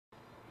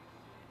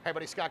Hey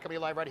everybody, Scott coming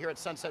live right here at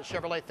Sunset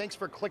Chevrolet. Thanks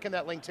for clicking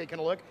that link, taking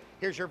a look.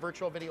 Here's your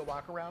virtual video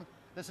walk around.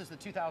 This is the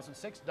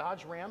 2006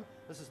 Dodge Ram.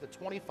 This is the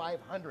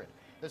 2500.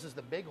 This is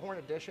the Bighorn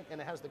edition and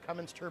it has the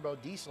Cummins turbo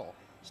diesel.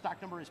 Stock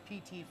number is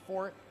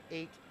PT482.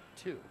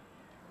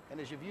 And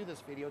as you view this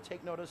video,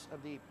 take notice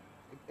of the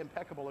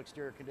impeccable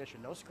exterior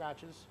condition. No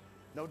scratches,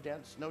 no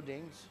dents, no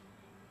dings.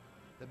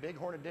 The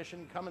Bighorn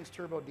edition, Cummins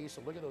turbo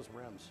diesel. Look at those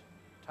rims.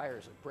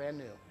 Tires are brand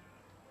new.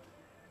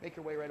 Make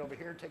your way right over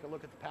here. Take a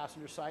look at the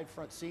passenger side,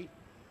 front seat.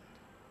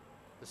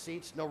 The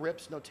seats, no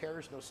rips, no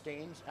tears, no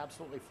stains,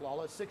 absolutely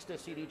flawless.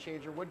 6-disc CD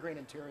changer, wood grain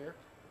interior,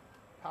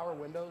 power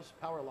windows,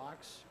 power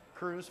locks,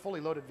 cruise, fully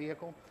loaded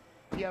vehicle.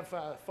 If you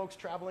have folks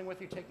traveling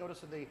with you, take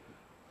notice of the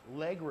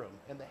leg room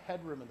and the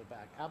headroom in the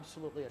back.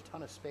 Absolutely a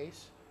ton of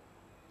space.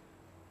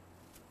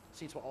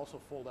 Seats will also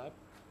fold up.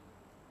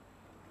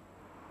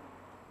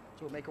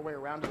 So we'll make our way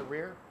around to the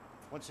rear.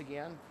 Once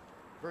again,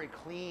 very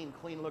clean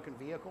looking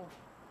vehicle.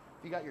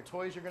 If you got your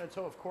toys you're going to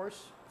tow, of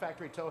course,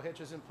 factory tow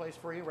hitch is in place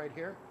for you right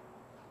here.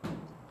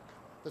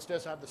 This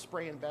does have the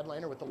spray-in bed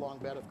liner with the long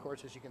bed, of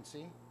course, as you can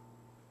see.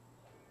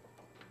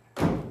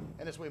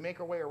 And as we make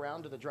our way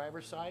around to the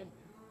driver's side,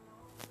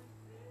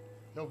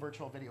 no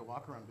virtual video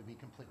walk-around would be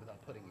complete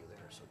without putting you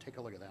there. So take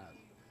a look at that.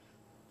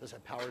 Does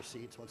have power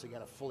seats. Once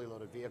again, a fully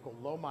loaded vehicle,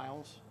 low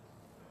miles.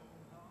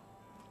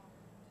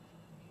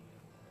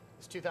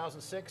 This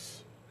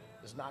 2006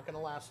 is not going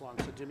to last long,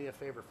 so do me a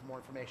favor for more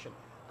information.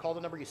 Call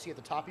the number you see at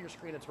the top of your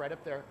screen, it's right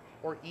up there,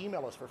 or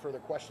email us for further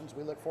questions.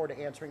 We look forward to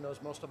answering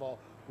those. Most of all,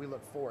 we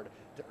look forward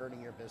to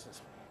earning your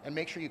business. And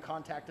make sure you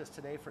contact us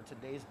today for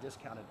today's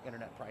discounted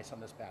internet price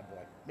on this bad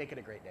boy. Make it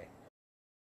a great day.